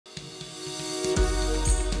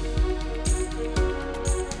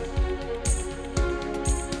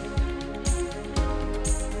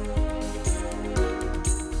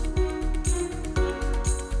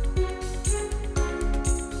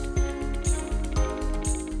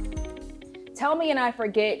Tell me and I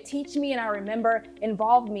forget, teach me and I remember,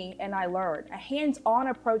 involve me and I learn. A hands-on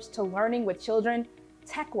approach to learning with children,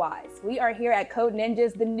 tech-wise. We are here at Code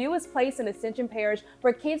Ninjas, the newest place in Ascension Parish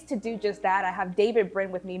for kids to do just that. I have David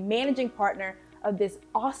Bryn with me, managing partner of this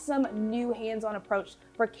awesome new hands-on approach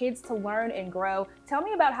for kids to learn and grow. Tell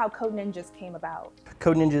me about how Code Ninjas came about.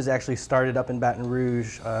 Code Ninjas actually started up in Baton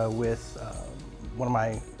Rouge with one of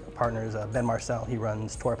my partners, Ben Marcel. He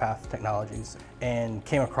runs Tourpath Technologies, and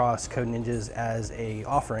came across Code Ninjas as a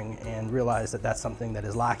offering and realized that that's something that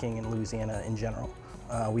is lacking in Louisiana in general.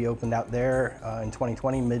 We opened out there in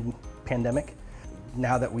 2020, mid-pandemic.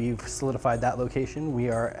 Now that we've solidified that location, we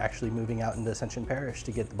are actually moving out into Ascension Parish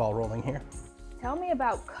to get the ball rolling here. Tell me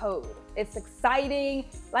about code. It's exciting.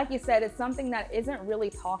 Like you said, it's something that isn't really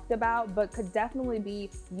talked about, but could definitely be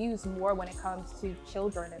used more when it comes to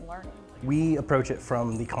children and learning. We approach it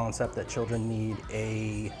from the concept that children need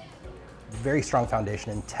a very strong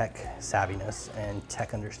foundation in tech savviness and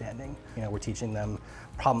tech understanding. You know, we're teaching them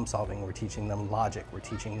problem solving, we're teaching them logic, we're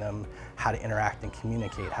teaching them how to interact and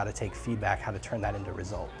communicate, how to take feedback, how to turn that into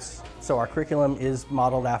results. So our curriculum is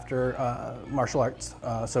modeled after martial arts.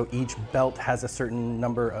 So each belt has a certain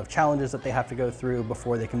number of challenges that they have to go through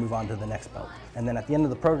before they can move on to the next belt. And then at the end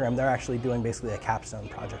of the program, they're actually doing basically a capstone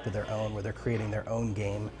project of their own, where they're creating their own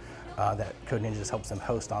game that Code Ninjas helps them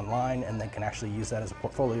host online, and they can actually use that as a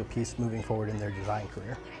portfolio piece moving forward in their design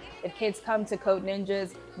career. If kids come to Code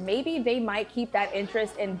Ninjas, maybe they might keep that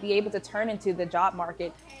interest and be able to turn into the job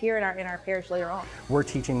market here in our parish later on. We're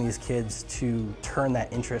teaching these kids to turn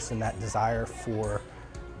that interest and that desire for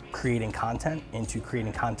creating content into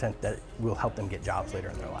creating content that will help them get jobs later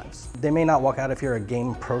in their lives. They may not walk out of here a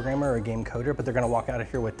game programmer or a game coder, but they're going to walk out of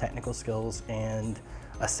here with technical skills and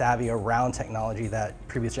a savvy around technology that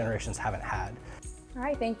previous generations haven't had. All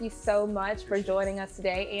right, thank you so much for joining us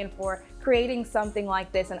today and for creating something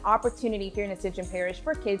like this, an opportunity here in Ascension Parish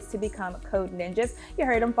for kids to become Code Ninjas. You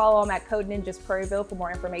heard them. Follow them at Code Ninjas Prairieville for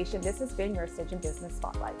more information. This has been your Ascension Business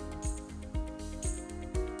Spotlight.